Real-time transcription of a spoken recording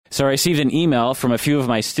So I received an email from a few of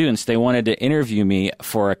my students. They wanted to interview me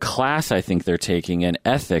for a class I think they're taking in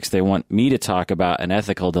ethics. They want me to talk about an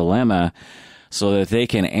ethical dilemma so that they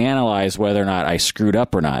can analyze whether or not I screwed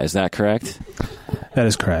up or not. Is that correct? That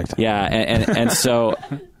is correct. Yeah, and so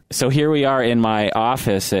here we are in my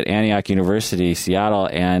office at Antioch University, Seattle,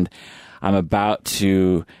 and I'm about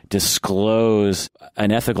to disclose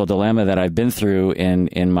an ethical dilemma that I've been through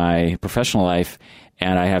in my professional life,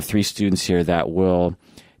 and I have 3 students here that will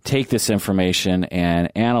take this information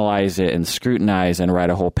and analyze it and scrutinize and write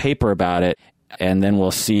a whole paper about it, and then we'll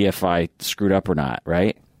see if I screwed up or not,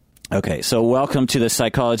 right? Okay, so welcome to the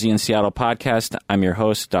Psychology in Seattle podcast. I'm your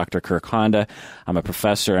host, Dr. Kirk Honda. I'm a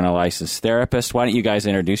professor and a licensed therapist. Why don't you guys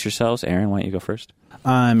introduce yourselves? Aaron, why don't you go first?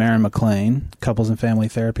 I'm Aaron McLean, couples and family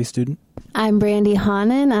therapy student. I'm Brandy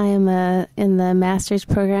Hanan. I am in the master's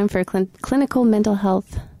program for clinical mental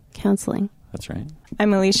health counseling. That's right.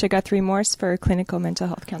 I'm Alicia Guthrie-Morse for clinical mental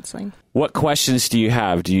health counseling. What questions do you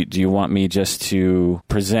have? Do you want me just to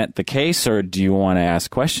present the case, or do you want to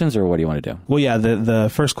ask questions, or what do you want to do? Well, yeah,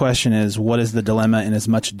 the first question is, what is the dilemma in as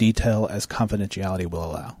much detail as confidentiality will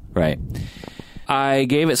allow? Right. I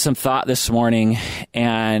gave it some thought this morning,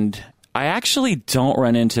 and I actually don't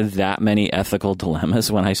run into that many ethical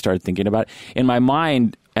dilemmas when I started thinking about it. In my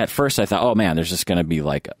mind, at first I thought, oh man, there's just going to be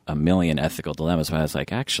like a million ethical dilemmas. But I was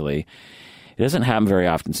like, actually, it doesn't happen very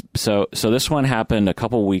often. So this one happened a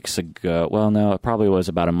couple weeks ago. Well, no, it probably was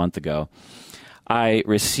about a month ago. I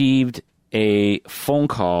received a phone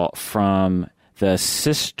call from the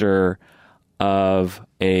sister of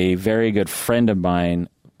a very good friend of mine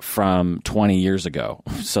from 20 years ago.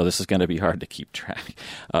 So this is going to be hard to keep track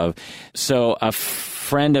of. So a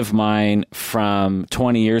friend of mine from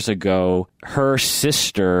 20 years ago, her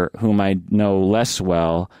sister, whom I know less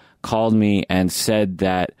well, called me and said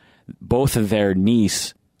that both of their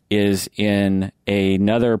niece is in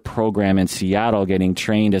another program in Seattle getting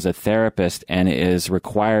trained as a therapist and is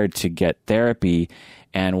required to get therapy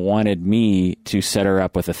and wanted me to set her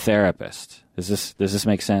up with a therapist. Does this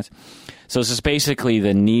make sense? So this is basically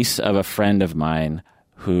the niece of a friend of mine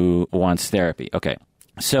who wants therapy. Okay.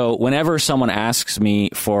 So whenever someone asks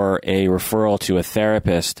me for a referral to a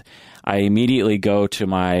therapist, I immediately go to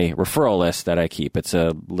my referral list that I keep. It's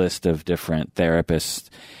a list of different therapists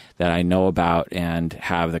that I know about and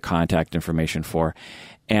have the contact information for.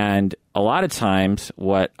 And a lot of times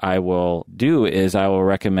what I will do is I will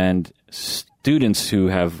recommend students who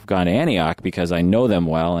have gone to Antioch because I know them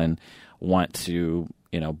well and want to,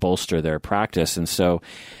 bolster their practice. And so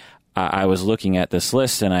I was looking at this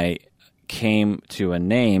list and I came to a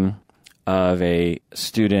name of a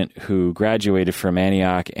student who graduated from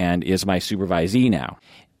Antioch and is my supervisee now.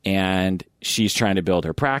 And she's trying to build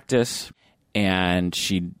her practice, and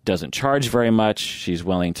she doesn't charge very much. She's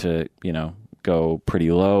willing to, go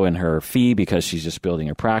pretty low in her fee because she's just building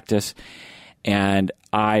her practice. And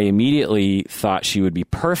I immediately thought she would be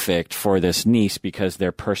perfect for this niece because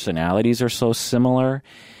their personalities are so similar.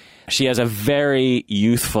 She has a very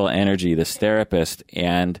youthful energy, this therapist,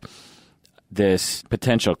 and this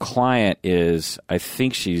potential client is, I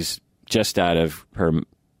think she's just out of her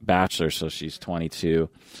bachelor's, so she's 22.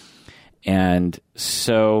 And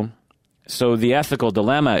so the ethical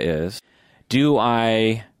dilemma is, do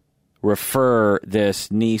I refer this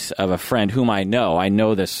niece of a friend whom I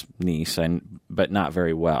know this niece, but not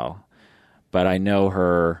very well, but I know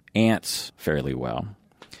her aunts fairly well.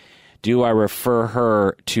 Do I refer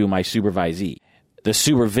her to my supervisee? The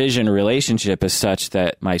supervision relationship is such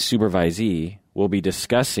that my supervisee will be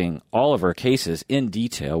discussing all of her cases in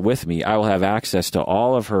detail with me. I will have access to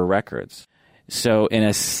all of her records. So in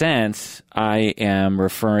a sense, I am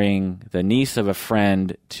referring the niece of a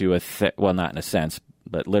friend to well, not in a sense,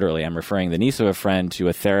 but literally I'm referring the niece of a friend to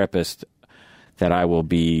a therapist that I will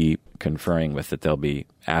be conferring with, that they'll be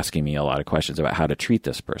asking me a lot of questions about how to treat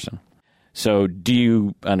this person. So do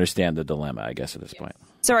you understand the dilemma, I guess, at this point?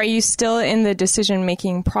 So are you still in the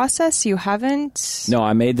decision-making process? You haven't? No,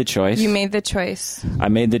 I made the choice. You made the choice. I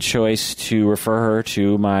made the choice to refer her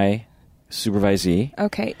to my supervisee.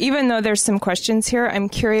 Okay. Even though there's some questions here, I'm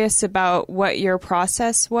curious about what your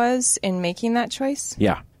process was in making that choice.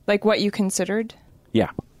 Yeah. Like what you considered?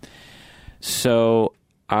 Yeah. So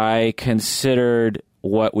I considered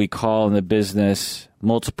what we call in the business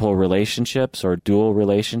multiple relationships or dual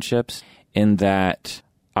relationships, in that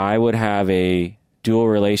I would have a dual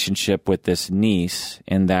relationship with this niece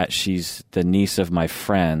in that she's the niece of my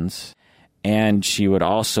friends, and she would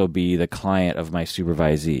also be the client of my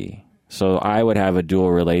supervisee. So I would have a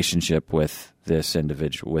dual relationship with this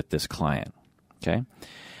individual, with this client. Okay.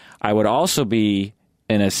 I would also be,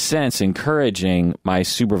 in a sense, encouraging my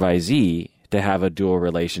supervisee to have a dual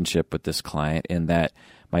relationship with this client in that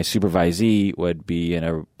my supervisee would be in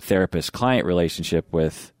a therapist-client relationship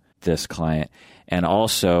with this client, and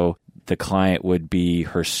also the client would be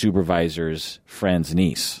her supervisor's friend's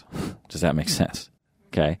niece. Does that make sense?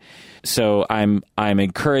 Okay. So I'm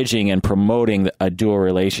encouraging and promoting a dual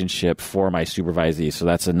relationship for my supervisee. So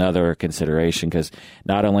that's another consideration, because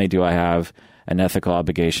not only do I have an ethical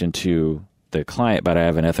obligation to the client, but I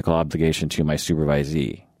have an ethical obligation to my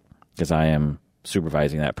supervisee, because I am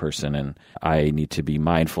supervising that person and I need to be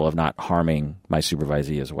mindful of not harming my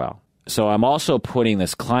supervisee as well. So I'm also putting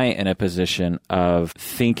this client in a position of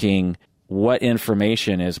thinking, what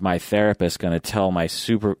information is my therapist going to tell my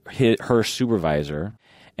her supervisor,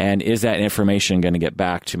 and is that information going to get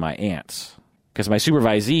back to my aunts? Because my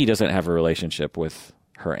supervisee doesn't have a relationship with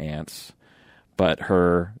her aunts, but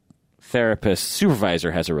her therapist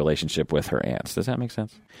supervisor has a relationship with her aunts. Does that make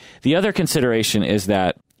sense? The other consideration is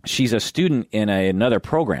that she's a student in another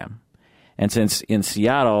program. And since in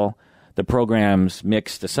Seattle, the program's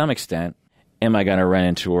mixed to some extent, am I going to run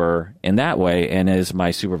into her in that way? And is my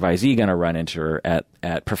supervisee going to run into her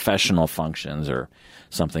at professional functions or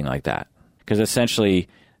something like that? Because essentially,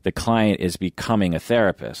 the client is becoming a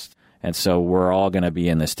therapist. And so we're all going to be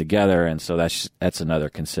in this together. And so that's another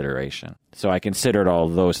consideration. So I considered all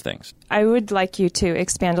those things. I would like you to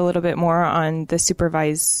expand a little bit more on the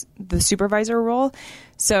supervisor role.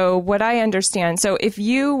 So what I understand, so if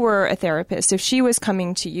you were a therapist, if she was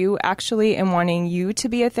coming to you actually and wanting you to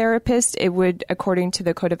be a therapist, it would, according to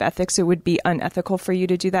the code of ethics, it would be unethical for you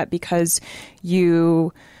to do that because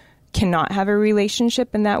you cannot have a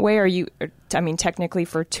relationship in that way, or technically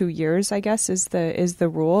for 2 years, I guess, is the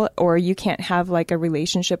rule, or you can't have like a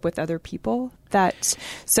relationship with other people.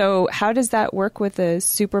 So how does that work with a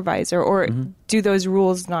supervisor, or do those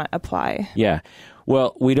rules not apply? Yeah.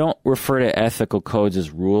 Well, we don't refer to ethical codes as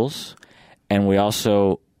rules, and we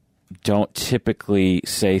also don't typically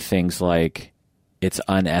say things like it's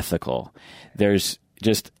unethical. There's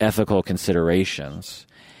just ethical considerations,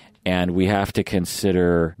 and we have to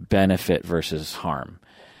consider benefit versus harm.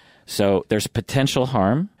 So there's potential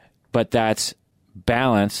harm, but that's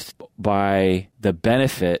balanced by the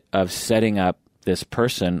benefit of setting up this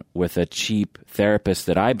person with a cheap therapist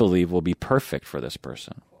that I believe will be perfect for this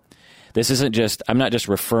person. This isn't just, I'm not just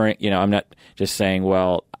referring, I'm not just saying,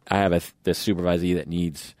 well, I have this supervisee that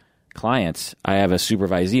needs clients. I have a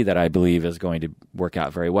supervisee that I believe is going to work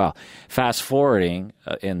out very well. Fast forwarding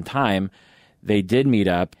in time, they did meet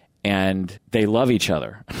up and they love each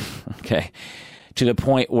other, okay, to the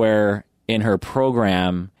point where in her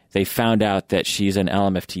program, they found out that she's an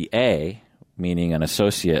LMFTA, meaning an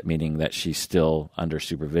associate, meaning that she's still under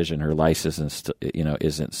supervision. Her license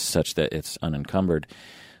isn't such that it's unencumbered.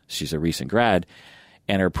 She's a recent grad,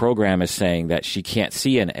 and her program is saying that she can't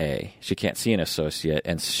see an A, she can't see an associate,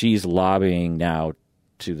 and she's lobbying now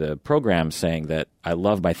to the program saying that I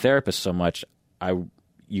love my therapist so much,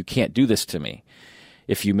 you can't do this to me.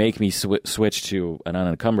 If you make me switch to an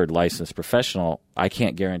unencumbered licensed professional, I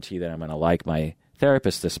can't guarantee that I'm going to like my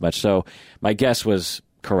therapist this much. So my guess was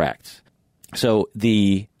correct. So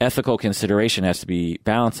the ethical consideration has to be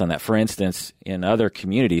balanced on that. For instance, in other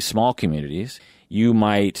communities, small communities, you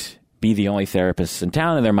might be the only therapist in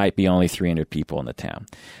town and there might be only 300 people in the town.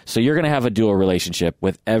 So you're going to have a dual relationship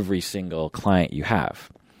with every single client you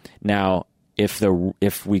have. Now,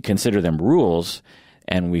 if we consider them rules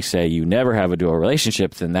and we say you never have a dual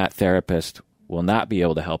relationship, then that therapist will not be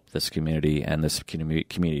able to help this community, and this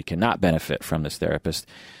community cannot benefit from this therapist.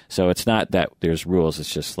 So it's not that there's rules,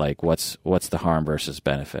 it's just like what's the harm versus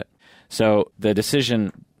benefit. So the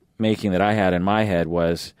decision making that I had in my head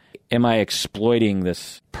was, am I exploiting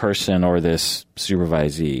this person or this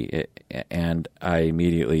supervisee? And I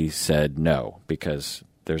immediately said no, because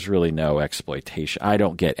there's really no exploitation. I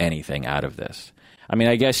don't get anything out of this. I mean,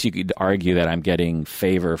 I guess you could argue that I'm getting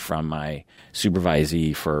favor from my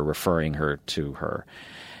supervisee for referring her to her.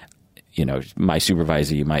 My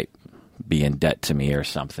supervisee might be in debt to me or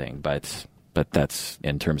something, but that's,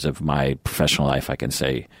 in terms of my professional life, I can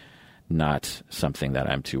say not something that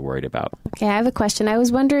I'm too worried about. Okay, I have a question. I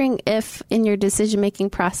was wondering if in your decision-making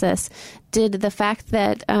process, did the fact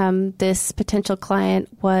that this potential client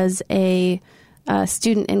was a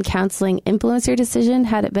student in counseling influence your decision?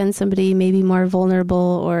 Had it been somebody maybe more vulnerable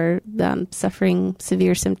or suffering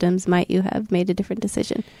severe symptoms, might you have made a different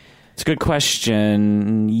decision? It's a good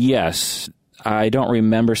question. Yes. I don't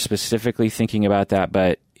remember specifically thinking about that,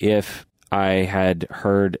 but if I had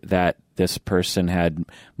heard that this person had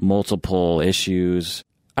multiple issues,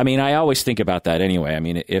 I mean, I always think about that anyway. I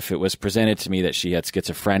mean, if it was presented to me that she had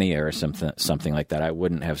schizophrenia or something like that, I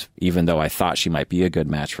wouldn't have, even though I thought she might be a good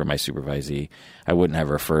match for my supervisee, I wouldn't have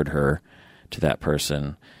referred her to that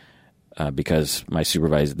person because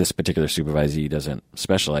this particular supervisee doesn't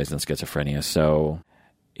specialize in schizophrenia. So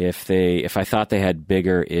if I thought they had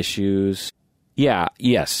bigger issues,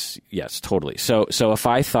 yes, totally. So if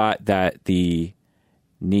I thought that the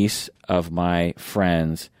niece of my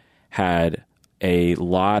friends had a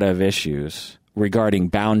lot of issues regarding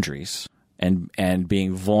boundaries and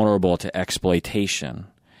being vulnerable to exploitation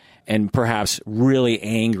and perhaps really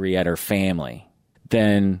angry at her family,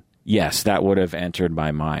 then yes, that would have entered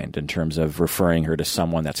my mind in terms of referring her to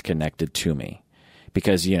someone that's connected to me.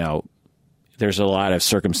 Because, there's a lot of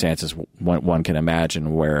circumstances one can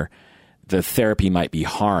imagine where the therapy might be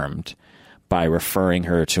harmed by referring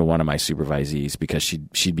her to one of my supervisees because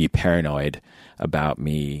she'd be paranoid about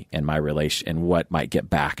me and my relation and what might get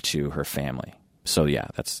back to her family. So yeah,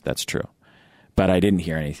 that's true. But I didn't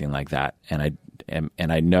hear anything like that, and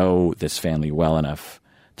I know this family well enough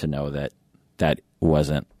to know that that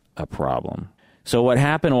wasn't a problem. So what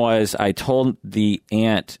happened was I told the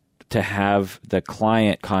aunt to have the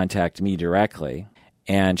client contact me directly,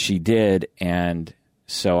 and she did, and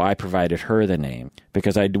so I provided her the name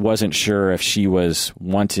because I wasn't sure if she was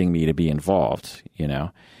wanting me to be involved,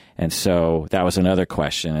 And so that was another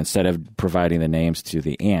question. Instead of providing the names to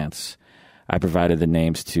the aunts, I provided the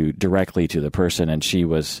names directly to the person, and she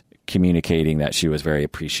was communicating that she was very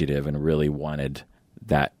appreciative and really wanted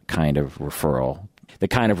that kind of referral. The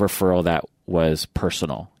kind of referral that was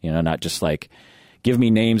personal, not just like, give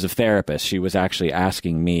me names of therapists. She was actually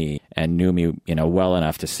asking me and knew me, well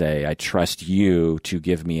enough to say, I trust you to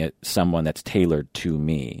give me someone that's tailored to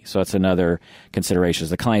me. So that's another consideration.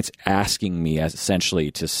 The client's asking me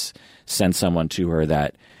essentially to send someone to her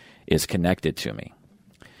that is connected to me,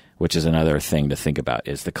 which is another thing to think about.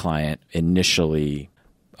 Is the client initially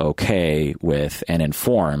okay with and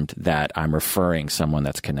informed that I'm referring someone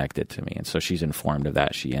that's connected to me? And so she's informed of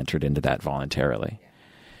that. She entered into that voluntarily.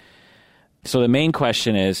 So the main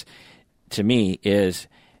question to me, is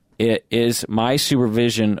my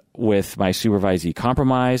supervision with my supervisee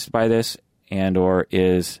compromised by this, and or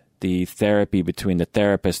is the therapy between the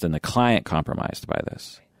therapist and the client compromised by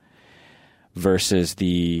this versus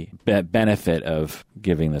the benefit of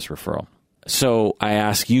giving this referral? So I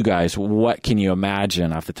ask you guys, what can you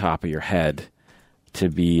imagine off the top of your head to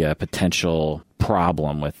be a potential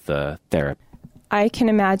problem with the therapy? I can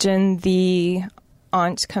imagine the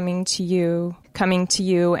aunt coming to you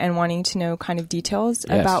and wanting to know kind of details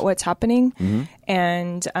about what's happening,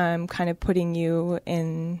 and kind of putting you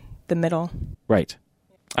in the middle. Right.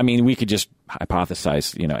 I mean, we could just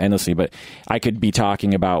hypothesize, endlessly, but I could be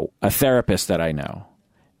talking about a therapist that I know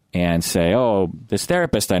and say, oh, this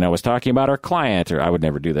therapist I know was talking about our client, or I would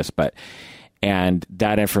never do this, and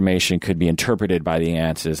that information could be interpreted by the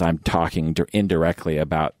aunts as I'm talking indirectly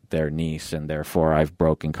about their niece, and therefore I've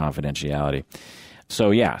broken confidentiality.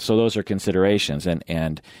 So those are considerations.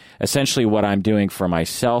 And essentially what I'm doing for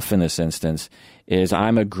myself in this instance is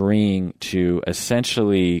I'm agreeing to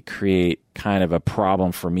essentially create kind of a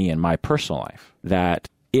problem for me in my personal life, that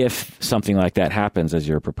if something like that happens, as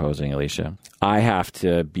you're proposing, Alicia, I have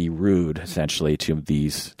to be rude essentially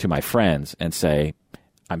to my friends and say,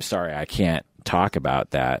 I'm sorry, I can't talk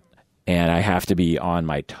about that. And I have to be on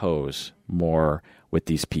my toes more with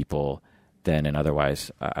these people than otherwise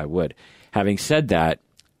I would. Having said that,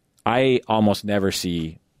 I almost never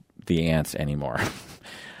see the aunts anymore.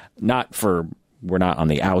 We're not on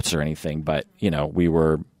the outs or anything, but, we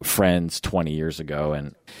were friends 20 years ago.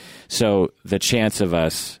 And so the chance of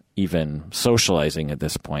us even socializing at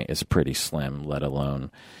this point is pretty slim, let alone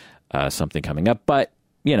something coming up. But,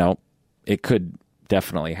 it could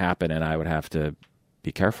definitely happen, and I would have to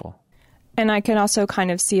be careful. And I can also kind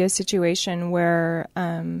of see a situation where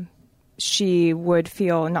she would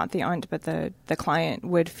feel, not the aunt, but the client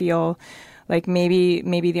would feel like maybe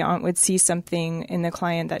the aunt would see something in the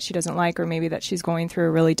client that she doesn't like, or maybe that she's going through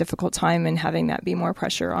a really difficult time, and having that be more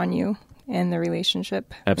pressure on you in the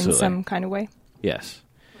relationship. Absolutely. In some kind of way. Yes.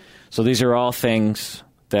 So these are all things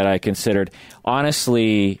that I considered.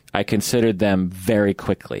 Honestly, I considered them very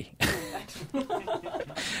quickly.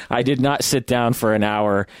 I did not sit down for an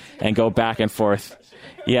hour and go back and forth.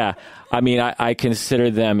 Yeah. I mean, I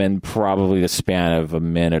considered them in probably the span of a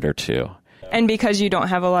minute or two. And because you don't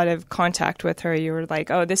have a lot of contact with her, you were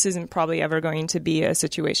like, oh, this isn't probably ever going to be a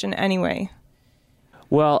situation anyway.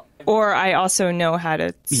 Well... Or I also know how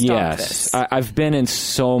to stop this. I've been in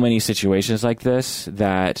so many situations like this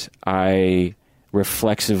that I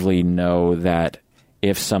reflexively know that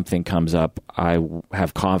if something comes up, I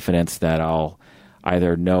have confidence that I'll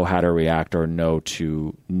either know how to react or know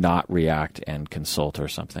to not react and consult or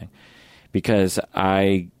something. Because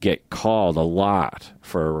I get called a lot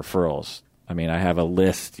for referrals. I mean, I have a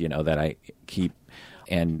list, that I keep,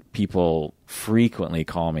 and people frequently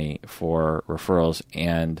call me for referrals,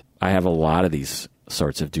 and I have a lot of these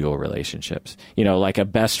sorts of dual relationships. Like a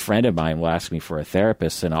best friend of mine will ask me for a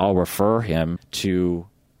therapist, and I'll refer him to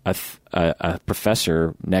a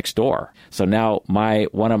professor next door. So now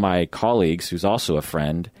one of my colleagues, who's also a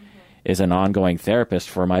friend, is an ongoing therapist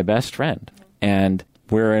for my best friend. And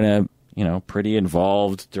we're in a pretty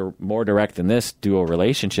involved, more direct than this dual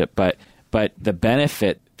relationship. But the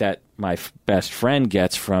benefit that my best friend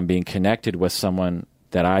gets from being connected with someone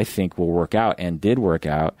that I think will work out and did work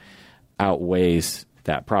out outweighs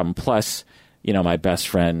that problem. Plus, my best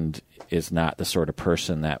friend is not the sort of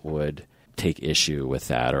person that would take issue with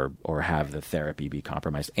that or have the therapy be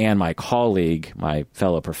compromised. And my colleague, my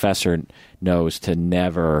fellow professor, knows to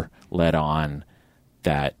never let on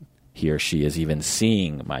that he or she is even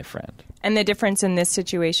seeing my friend. And the difference in this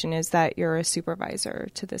situation is that you're a supervisor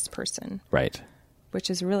to this person. Right. Which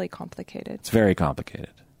is really complicated. It's very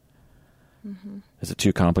complicated. Mm-hmm. Is it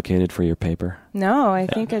too complicated for your paper? No, I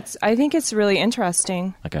think it's really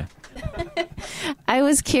interesting. Okay. I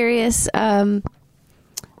was curious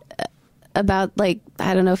about, I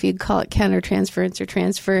don't know if you'd call it countertransference or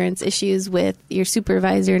transference issues with your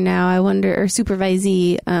supervisor now. I wonder, or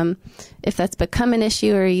supervisee, if that's become an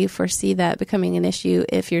issue, or you foresee that becoming an issue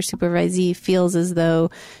if your supervisee feels as though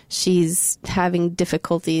she's having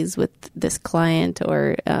difficulties with this client,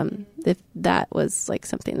 or if that was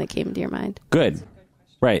something that came to your mind. Good.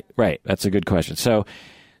 Right. That's a good question. So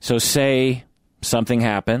say something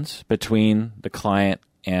happens between the client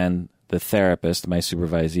and the therapist, my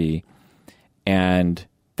supervisee, and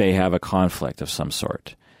they have a conflict of some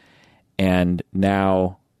sort. And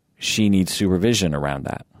now she needs supervision around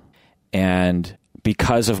that. And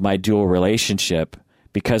because of my dual relationship,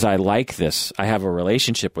 because I like this, I have a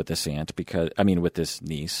relationship with this aunt, with this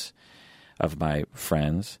niece of my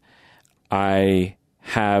friends, I've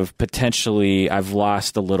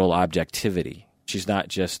lost a little objectivity. She's not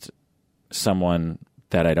just someone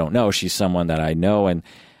that I don't know. She's someone that I know and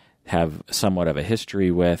have somewhat of a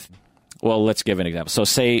history with. Well, let's give an example. So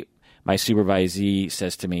say my supervisee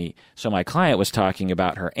says to me, so my client was talking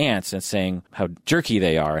about her aunts and saying how jerky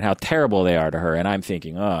they are and how terrible they are to her. And I'm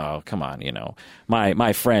thinking, oh, come on,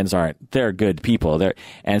 my friends they're good people.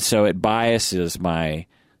 And so it biases my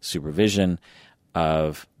supervision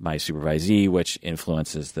of my supervisee, which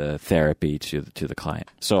influences the therapy to the client.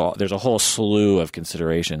 So there's a whole slew of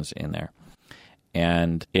considerations in there.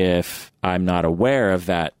 And if I'm not aware of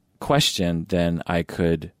that question, then I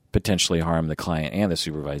could potentially harm the client and the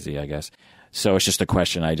supervisee, I guess. So it's just a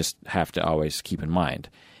question I just have to always keep in mind.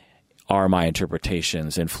 Are my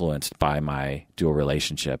interpretations influenced by my dual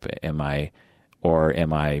relationship? Am I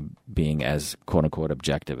being as quote unquote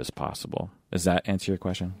objective as possible? Does that answer your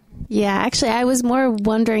question? Yeah, actually, I was more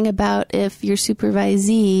wondering about if your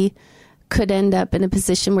supervisee could end up in a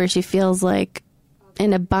position where she feels like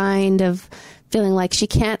in a bind of feeling like she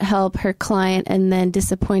can't help her client and then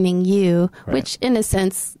disappointing you, right. Which in a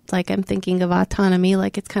sense, I'm thinking of autonomy,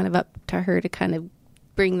 it's kind of up to her to kind of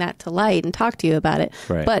bring that to light and talk to you about it.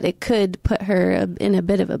 Right. But it could put her in a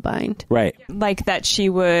bit of a bind. Right. Like that she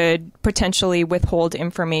would potentially withhold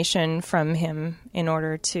information from him in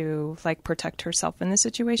order to protect herself in the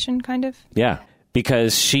situation, kind of? Yeah,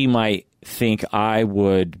 because she might think I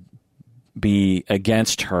would be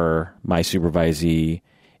against her, my supervisee,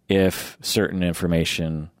 if certain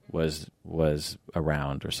information was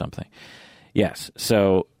around or something. Yes,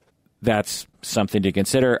 so that's something to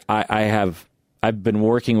consider. I've been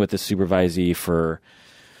working with the supervisee for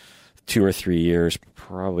 2 or 3 years,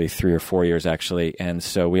 probably 3 or 4 years actually, and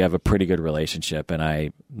so we have a pretty good relationship, and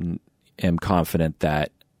I am confident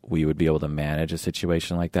that we would be able to manage a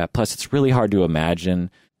situation like that. Plus, it's really hard to imagine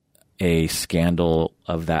a scandal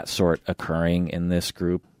of that sort occurring in this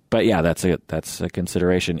group. But yeah, that's a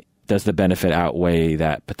consideration. Does the benefit outweigh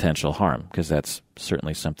that potential harm? Because that's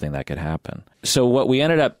certainly something that could happen. So what we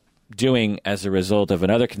ended up doing as a result of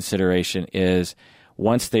another consideration is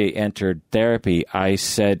once they entered therapy, I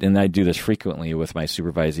said, and I do this frequently with my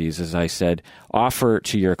supervisees, is I said, offer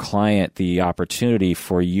to your client the opportunity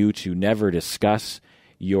for you to never discuss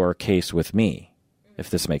your case with me, if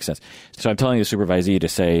this makes sense. So I'm telling the supervisee to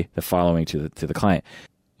say the following to the client.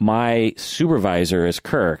 My supervisor is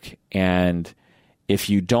Kirk, and if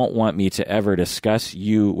you don't want me to ever discuss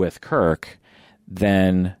you with Kirk,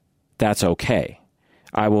 then that's okay.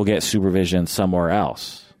 I will get supervision somewhere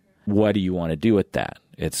else. what do you want to do with that?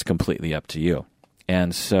 It's completely up to you.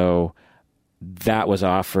 And so that was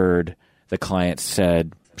offered. The client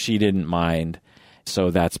said she didn't mind.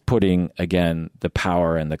 So that's putting, again, the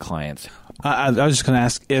power in the client's. I was just going to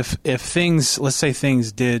ask if things, let's say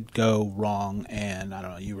things did go wrong and, I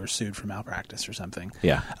don't know, you were sued for malpractice or something.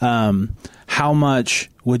 Yeah. How much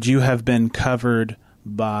would you have been covered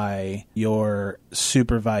by your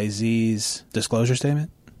supervisee's disclosure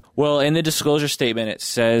statement? Well, in the disclosure statement, it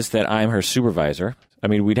says that I'm her supervisor. I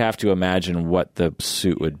mean, we'd have to imagine what the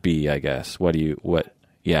suit would be, I guess.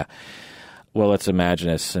 Yeah. Well, let's imagine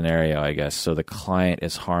a scenario, I guess. So the client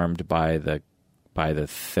is harmed by the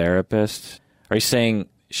therapist. Are you saying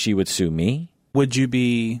she would sue me? Would you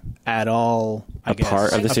be at all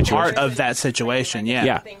part of the situation? Part of that situation,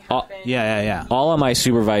 yeah. Yeah. All of my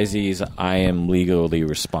supervisees, I am legally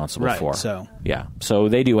responsible for. So yeah. So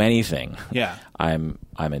they do anything. Yeah. I'm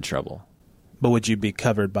in trouble. But would you be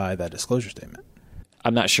covered by that disclosure statement?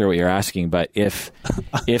 I'm not sure what you're asking, but if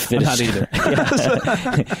the not either.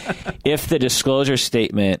 If the disclosure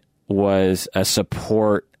statement was a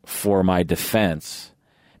support for my defense,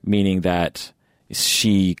 meaning that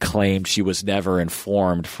she claimed she was never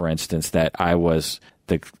informed, for instance, that I was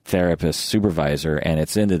the therapist supervisor, and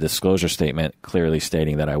it's in the disclosure statement clearly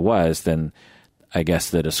stating that I was, then I guess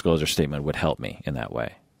the disclosure statement would help me in that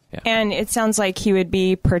way. Yeah. And it sounds like he would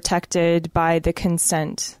be protected by the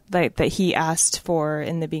consent that he asked for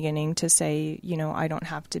in the beginning to say, I don't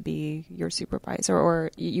have to be your supervisor,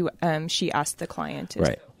 or she asked the client to.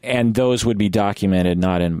 Right. And those would be documented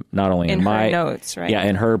not only in my notes, right? Yeah,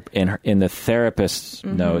 in the therapist's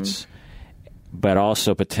notes, but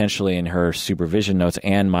also potentially in her supervision notes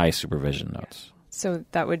and my supervision notes. So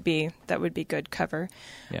that would be good cover.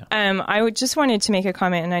 Yeah. I just wanted to make a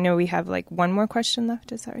comment, and I know we have one more question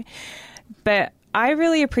left. Sorry, but I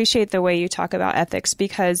really appreciate the way you talk about ethics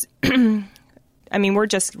because, I mean, we're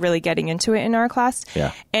just really getting into it in our class.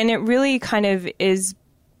 Yeah. And it really kind of is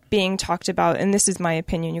being talked about, and this is my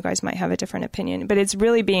opinion. You guys might have a different opinion, but it's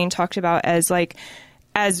really being talked about as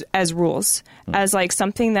as rules, as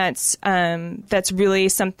something that's really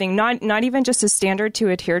something not even just a standard to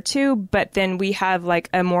adhere to, but then we have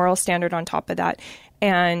a moral standard on top of that,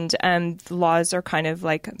 and laws are kind of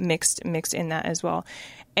mixed in that as well.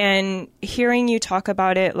 And hearing you talk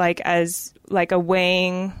about it as a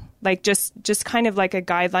weighing, just kind of like a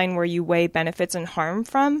guideline where you weigh benefits and harm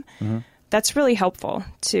from, that's really helpful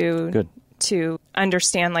to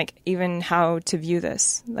understand even how to view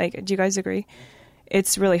this. Do you guys agree?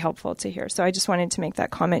 It's really helpful to hear. So I just wanted to make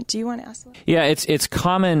that comment. Do you want to ask that? Yeah, it's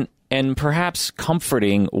common and perhaps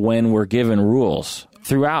comforting when we're given rules.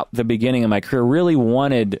 Throughout the beginning of my career, really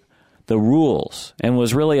wanted the rules and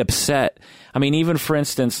was really upset. I mean, even for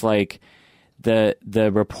instance, the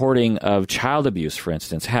reporting of child abuse, for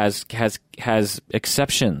instance, has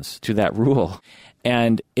exceptions to that rule.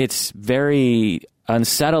 And it's very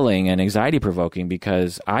unsettling and anxiety provoking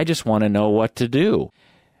because I just want to know what to do.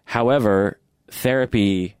 However,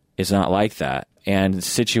 therapy is not like that, and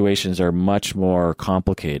situations are much more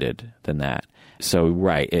complicated than that. So,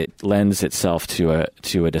 right, it lends itself to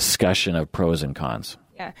a discussion of pros and cons.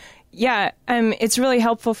 Yeah. It's really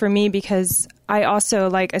helpful for me because I also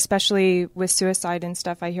especially with suicide and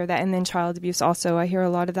stuff, I hear that, and then child abuse also, I hear a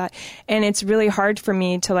lot of that, and it's really hard for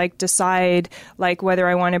me to decide whether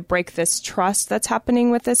I want to break this trust that's happening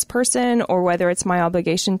with this person or whether it's my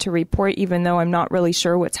obligation to report, even though I'm not really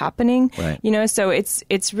sure what's happening. Right. So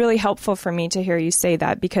it's really helpful for me to hear you say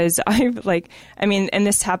that because and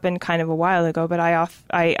this happened kind of a while ago, but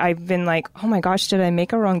I've been oh my gosh, did I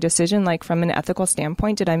make a wrong decision? From an ethical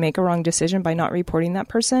standpoint, did I make a wrong decision by not reporting that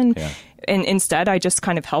person? Yeah. And instead, I just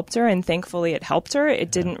kind of helped her, and thankfully it helped her.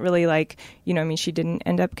 It didn't really she didn't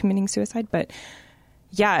end up committing suicide, but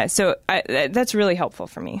yeah, so that's really helpful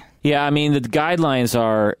for me. Yeah, I mean, the guidelines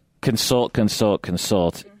are consult,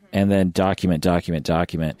 and then document.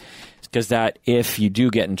 Because that if you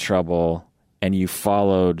do get in trouble and you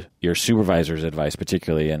followed your supervisor's advice,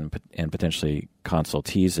 particularly, and potentially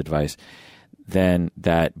consultee's advice, then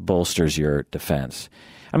that bolsters your defense.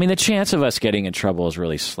 I mean, the chance of us getting in trouble is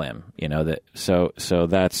really slim, so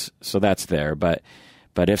that's there. But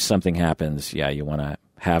if something happens, yeah, you want to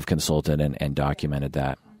have consulted and documented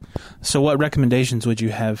that. So what recommendations would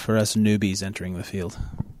you have for us newbies entering the field?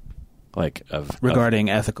 Regarding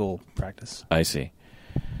ethical practice? I see.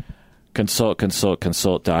 Consult,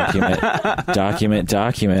 document.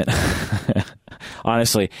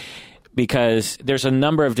 Honestly, because there's a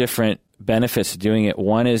number of different benefits to doing it.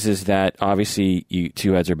 One is that obviously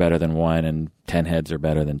 2 heads are better than 1 and 10 heads are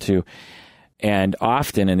better than 2. And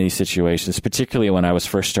often in these situations, particularly when I was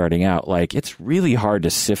first starting out, like it's really hard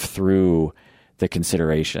to sift through the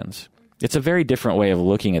considerations. It's a very different way of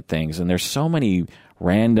looking at things. And there's so many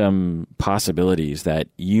random possibilities that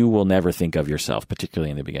you will never think of yourself, particularly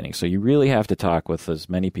in the beginning. So you really have to talk with as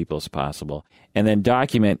many people as possible. And then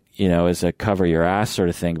document, as a cover your ass sort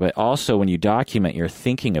of thing. But also when you document, you're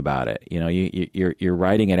thinking about it. You're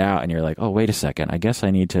writing it out and you're like, oh, wait a second. I guess I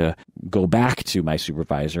need to go back to my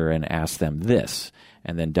supervisor and ask them this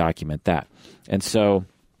and then document that. And so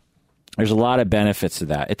there's a lot of benefits to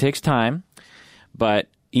that. It takes time, but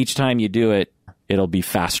each time you do it, it'll be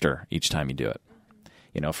faster each time you do it.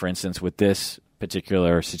 For instance, with this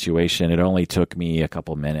particular situation, it only took me a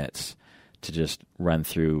couple minutes to just run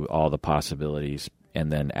through all the possibilities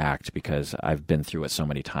and then act because I've been through it so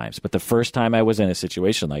many times. But the first time I was in a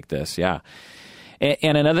situation like this, yeah.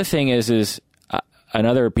 And another thing is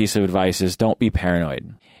another piece of advice is don't be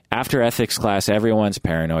paranoid. After ethics class, everyone's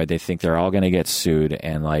paranoid. They think they're all going to get sued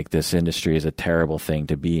and like this industry is a terrible thing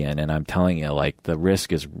to be in. And I'm telling you, like the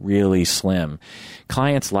risk is really slim.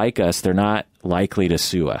 Clients like us, they're not likely to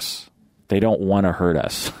sue us. They don't want to hurt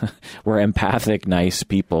us. We're empathic, nice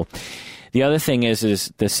people. The other thing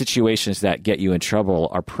is the situations that get you in trouble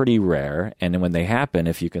are pretty rare. And when they happen,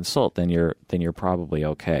 if you consult, then you're probably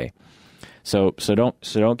okay. So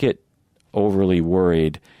don't get overly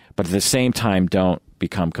worried, but at the same time, don't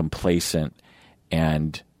become complacent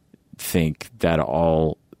and think that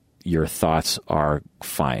all your thoughts are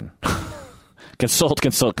fine. Consult.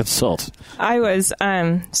 I was,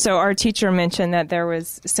 so our teacher mentioned that there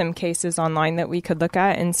was some cases online that we could look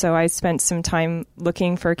at. And so I spent some time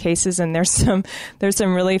looking for cases and there's some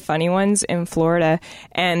really funny ones in Florida.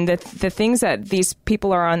 And the things that these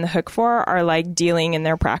people are on the hook for are like dealing in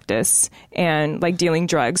their practice and like dealing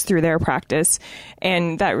drugs through their practice.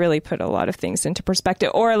 And that really put a lot of things into perspective,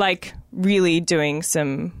 or like really doing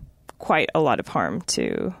quite a lot of harm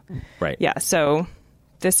to. Right. Yeah. So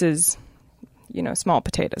this is, small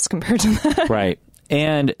potatoes compared to that. Right.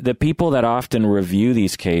 And the people that often review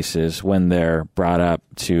these cases when they're brought up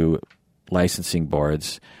to licensing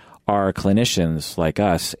boards are clinicians like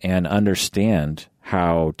us and understand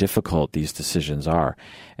how difficult these decisions are.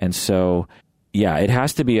 And so, yeah, it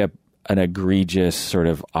has to be an egregious, sort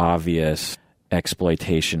of obvious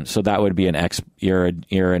exploitation. So that would be you're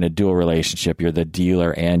in a dual relationship. You're the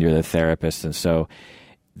dealer and you're the therapist. And so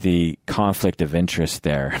the conflict of interest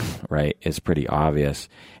there, right, is pretty obvious.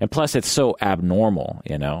 And plus, it's so abnormal,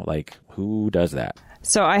 like who does that?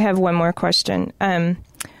 So I have one more question.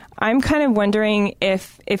 I'm kind of wondering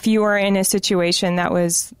if you were in a situation that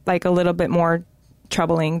was like a little bit more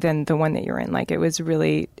troubling than the one that you're in, like it was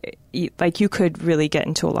really, like you could really get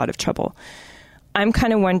into a lot of trouble. I'm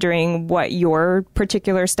kind of wondering what your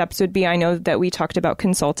particular steps would be. I know that we talked about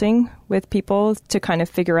consulting with people to kind of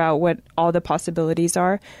figure out what all the possibilities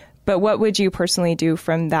are, but what would you personally do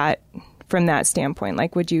from that standpoint?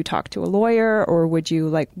 Like, would you talk to a lawyer, or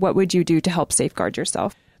what would you do to help safeguard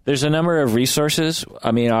yourself? There's a number of resources.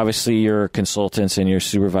 I mean, obviously your consultants and your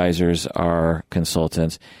supervisors are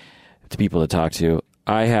consultants to people to talk to.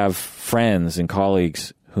 I have friends and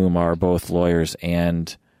colleagues whom are both lawyers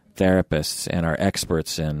and therapists and are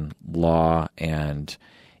experts in law and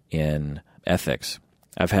in ethics.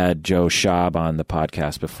 I've had Joe Schaub on the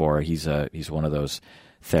podcast before. He's one of those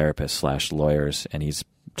therapists / lawyers, and he's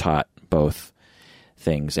taught both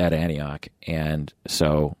things at Antioch. And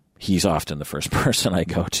so he's often the first person I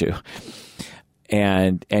go to.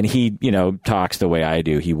 And he, talks the way I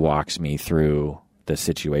do. He walks me through the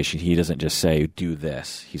situation. He doesn't just say, do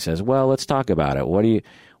this. He says, well, let's talk about it.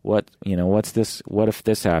 What's this? What if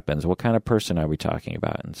this happens? What kind of person are we talking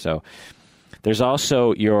about? And so there's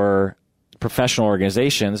also your professional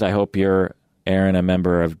organizations. I hope you're, Aaron, a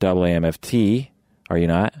member of AAMFT. Are you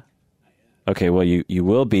not? Okay, well, you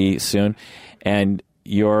will be soon. And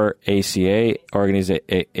your ACA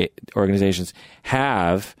organizations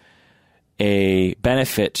have a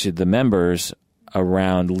benefit to the members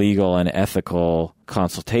around legal and ethical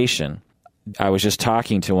consultation. I was just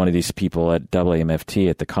talking to one of these people at AAMFT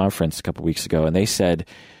at the conference a couple weeks ago, and they said,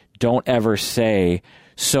 don't ever say,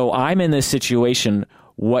 so I'm in this situation,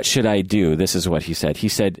 what should I do? This is what he said. He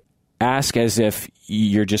said, ask as if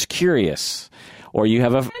you're just curious, or you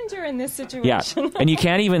have a friend in this situation. Yeah, and you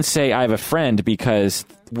can't even say I have a friend because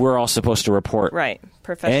we're all supposed to report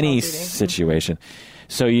any situation.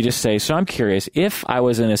 So you just say, so I'm curious, if I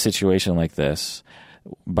was in a situation like this,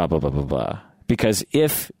 blah, blah, blah, blah, blah. Because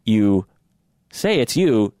if you say it's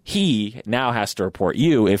you, he now has to report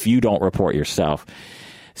you if you don't report yourself.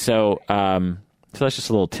 So that's just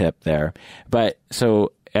a little tip there. But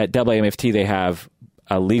so at AAMFT, they have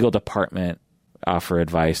a legal department offer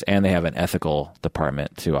advice, and they have an ethical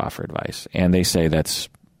department to offer advice. And they say that's,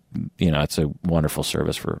 it's a wonderful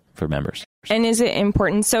service for members. And is it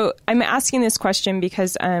important? So I'm asking this question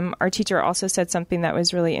because our teacher also said something that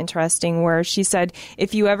was really interesting, where she said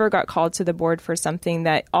if you ever got called to the board for something,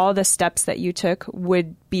 that all the steps that you took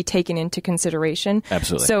would be taken into consideration.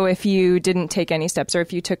 Absolutely. So if you didn't take any steps, or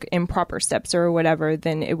if you took improper steps or whatever,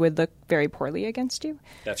 then it would look very poorly against you.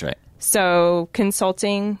 That's right. So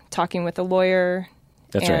consulting, talking with a lawyer.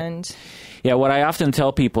 That's right. Yeah, what I often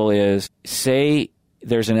tell people is, say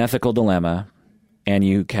there's an ethical dilemma and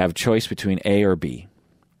you have choice between A or B,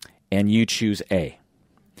 and you choose A,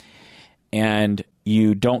 and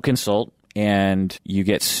you don't consult, and you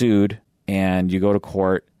get sued, and you go to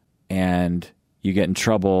court, and you get in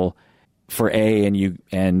trouble for A, and you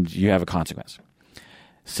have a consequence.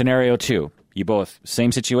 Scenario 2, you both,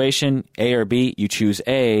 same situation, A or B, you choose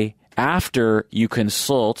A after you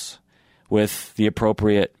consult with the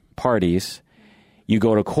appropriate parties, you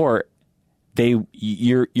go to court,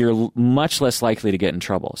 you're much less likely to get in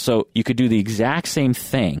trouble. So you could do the exact same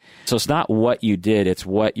thing. So it's not what you did, it's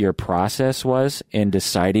what your process was in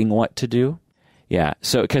deciding what to do. Yeah.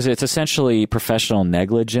 So because it's essentially professional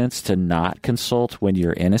negligence to not consult when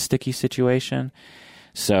you're in a sticky situation.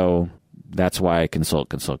 So that's why I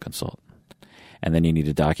consult. And then you need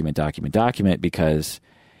to document, because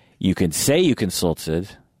you can say you consulted,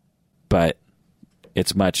 but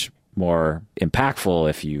it's much more impactful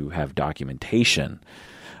if you have documentation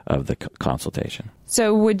of the consultation.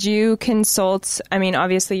 So would you consult, I mean,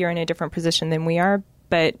 obviously you're in a different position than we are,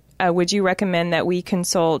 but would you recommend that we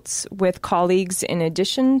consult with colleagues in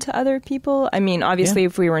addition to other people? I mean, obviously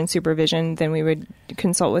if we were in supervision, then we would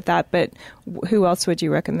consult with that, but who else would you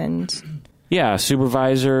recommend? Yeah,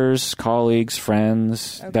 supervisors, colleagues,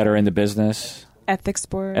 friends that are in the business. Ethics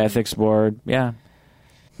board, yeah.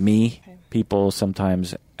 Me. Okay. People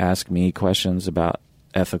sometimes ask me questions about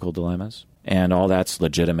ethical dilemmas, and all that's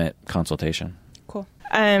legitimate consultation. Cool.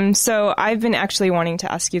 So I've been actually wanting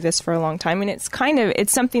to ask you this for a long time, and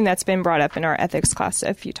it's something that's been brought up in our ethics class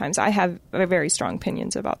a few times. I have very strong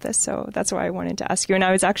opinions about this, so that's why I wanted to ask you. And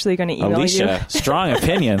I was actually going to email Alicia, you. Strong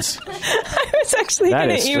opinions. I was actually going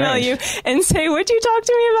to email you and say, would you talk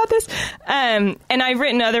to me about this? And I've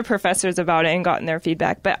written to other professors about it and gotten their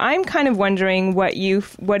feedback. But I'm kind of wondering what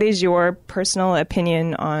is your personal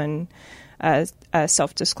opinion on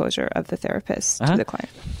self-disclosure of the therapist to the client?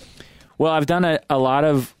 Well, I've done a lot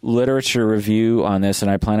of literature review on this,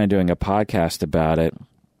 and I plan on doing a podcast about it.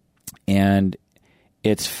 And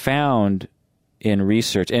it's found in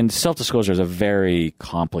research, and self-disclosure is a very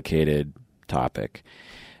complicated topic.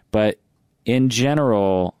 But in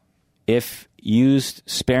general, if used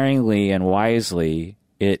sparingly and wisely,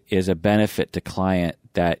 it is a benefit to client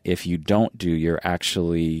that if you don't do, you're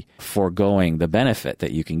actually foregoing the benefit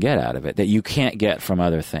that you can get out of it, that you can't get from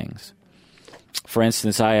other things. For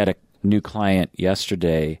instance, I had a new client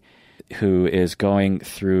yesterday who is going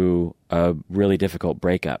through a really difficult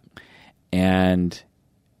breakup. And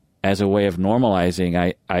as a way of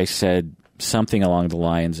normalizing, I said something along the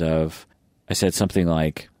lines of, I said something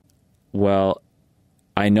like, well,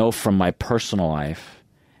 I know from my personal life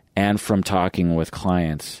and from talking with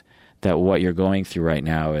clients that what you're going through right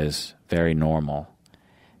now is very normal,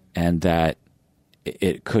 and that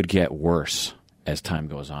it could get worse as time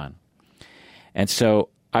goes on. And so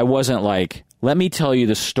I wasn't like, let me tell you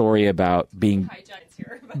the story about being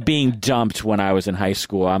dumped when I was in high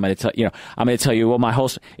school. I'm going to tell you,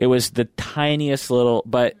 well, it was the tiniest little,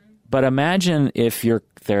 but imagine if your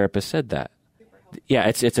therapist said that. Yeah,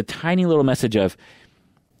 it's a tiny little message of,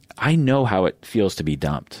 I know how it feels to be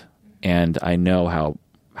dumped, and I know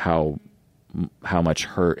how much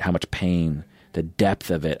hurt, how much pain, the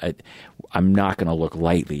depth of it. I'm not going to look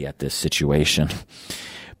lightly at this situation.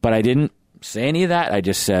 But I didn't say any of that. I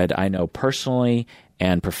just said, I know personally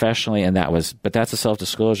and professionally, and but that's a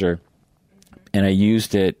self-disclosure. And I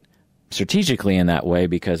used it strategically in that way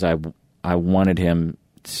because I wanted him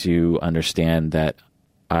to understand that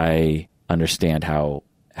I understand how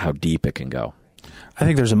deep it can go. I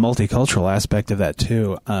think there's a multicultural aspect of that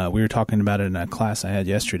too. We were talking about it in a class I had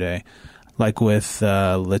yesterday. Like with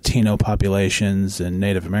Latino populations and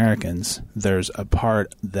Native Americans, there's a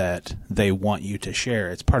part that they want you to share.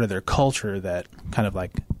 It's part of their culture that kind of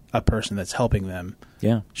like a person that's helping them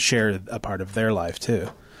share a part of their life too.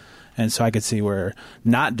 And so I could see where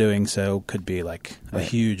not doing so could be like a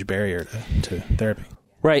huge barrier to therapy.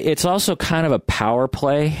 Right. It's also kind of a power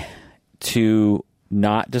play to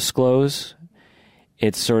not disclose.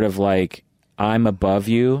 It's sort of like, I'm above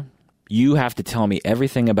you. You have to tell me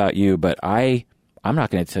everything about you, but I'm not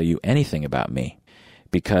going to tell you anything about me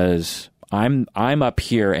because I'm up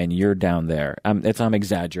here and you're down there. I'm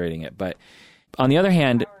exaggerating it, but on the other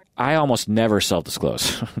hand, I almost never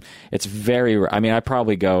self-disclose. It's very. I mean, I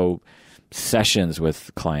probably go sessions with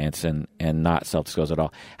clients and not self-disclose at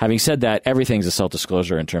all. Having said that, everything's a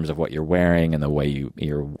self-disclosure in terms of what you're wearing and the way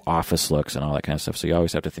your office looks and all that kind of stuff. So you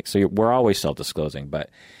always have to think. So we're always self-disclosing. But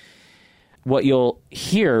what you'll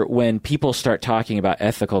hear when people start talking about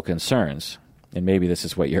ethical concerns, and maybe this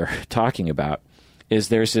is what you're talking about, is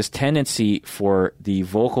there's this tendency for the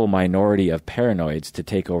vocal minority of paranoids to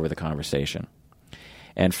take over the conversation.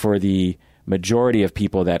 And for the majority of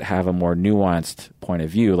people that have a more nuanced point of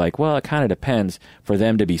view, like, well, it kind of depends, for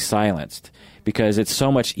them to be silenced. Because it's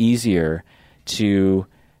so much easier to,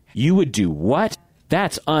 you would do what?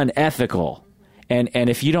 That's unethical. And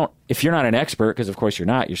if you're not an expert, because of course you're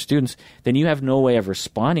not, you're students, then you have no way of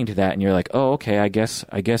responding to that. And you're like, oh, okay, I guess,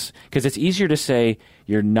 because it's easier to say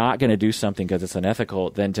you're not going to do something because it's unethical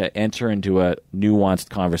than to enter into a nuanced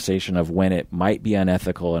conversation of when it might be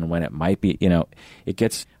unethical and when it might be, it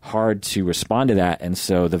gets hard to respond to that. And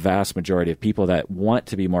so the vast majority of people that want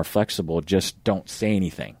to be more flexible just don't say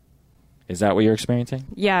anything. Is that what you're experiencing?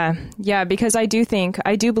 Yeah, because I do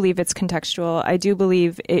believe it's contextual. I do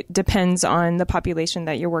believe it depends on the population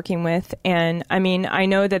that you're working with. And I mean, I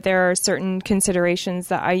know that there are certain considerations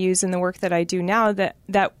that I use in the work that I do now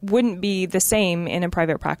that wouldn't be the same in a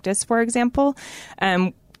private practice, for example,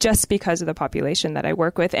 just because of the population that I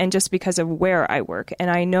work with and just because of where I work. And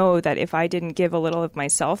I know that if I didn't give a little of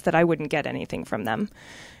myself, that I wouldn't get anything from them.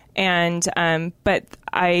 And, but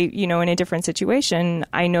I, in a different situation,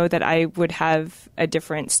 I know that I would have a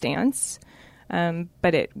different stance.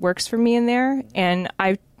 But it works for me in there. And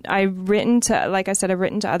I've written to, like I said, I've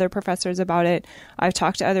written to other professors about it. I've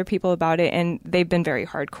talked to other people about it, and they've been very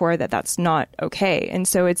hardcore that that's not okay. And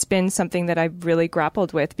so it's been something that I've really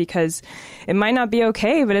grappled with because it might not be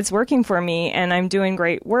okay, but it's working for me, and I'm doing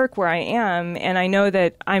great work where I am. And I know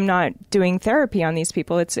that I'm not doing therapy on these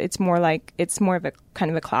people. It's more of a kind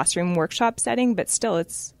of a classroom workshop setting, but still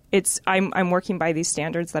I'm working by these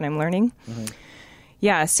standards that I'm learning. Mm-hmm.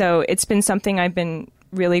 Yeah. So it's been something I've been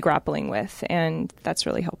really grappling with, and that's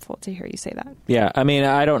really helpful to hear you say that. Yeah, I mean,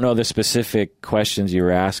 I don't know the specific questions you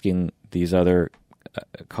were asking these other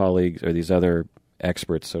colleagues or these other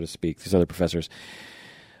experts, so to speak, these other professors,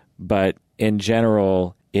 but in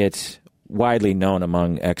general, it's widely known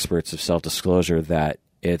among experts of self-disclosure that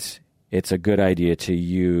it's a good idea to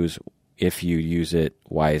use if you use it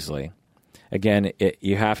wisely. Again,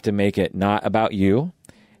 you have to make it not about you.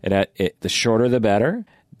 The shorter the better.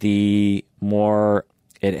 The more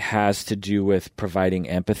it has to do with providing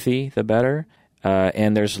empathy, the better.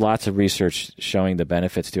 And there's lots of research showing the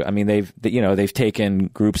benefits too. I mean, they've taken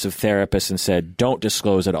groups of therapists and said, don't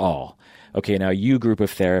disclose at all. Okay, now you group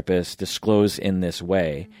of therapists disclose in this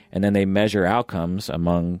way, and then they measure outcomes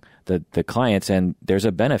among the clients, and there's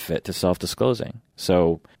a benefit to self-disclosing.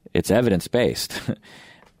 So it's evidence-based.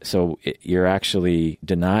 So you're actually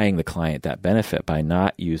denying the client that benefit by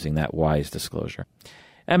not using that wise disclosure.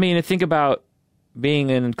 I mean, think about being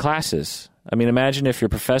in classes. I mean, imagine if your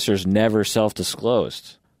professors never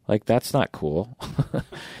self-disclosed. Like, that's not cool.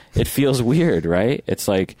 It feels weird, right? It's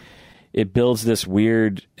like it builds this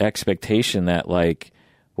weird expectation that, like,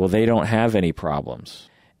 well, they don't have any problems.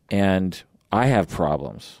 And I have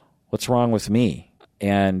problems. What's wrong with me?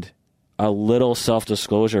 And a little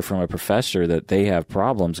self-disclosure from a professor that they have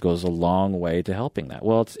problems goes a long way to helping that.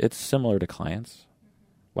 Well, it's similar to clients.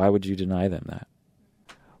 Why would you deny them that?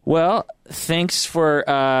 Well, thanks for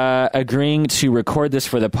agreeing to record this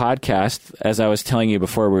for the podcast. As I was telling you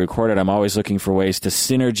before we recorded, I'm always looking for ways to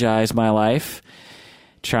synergize my life,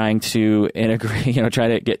 trying to integrate, try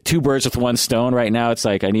to get two birds with one stone. Right now, it's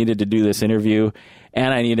like I needed to do this interview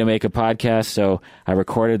and I need to make a podcast, so I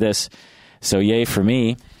recorded this. So yay for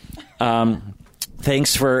me.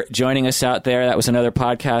 Thanks for joining us out there. That was another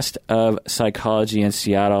podcast of Psychology in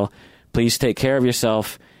Seattle. Please take care of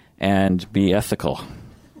yourself and be ethical.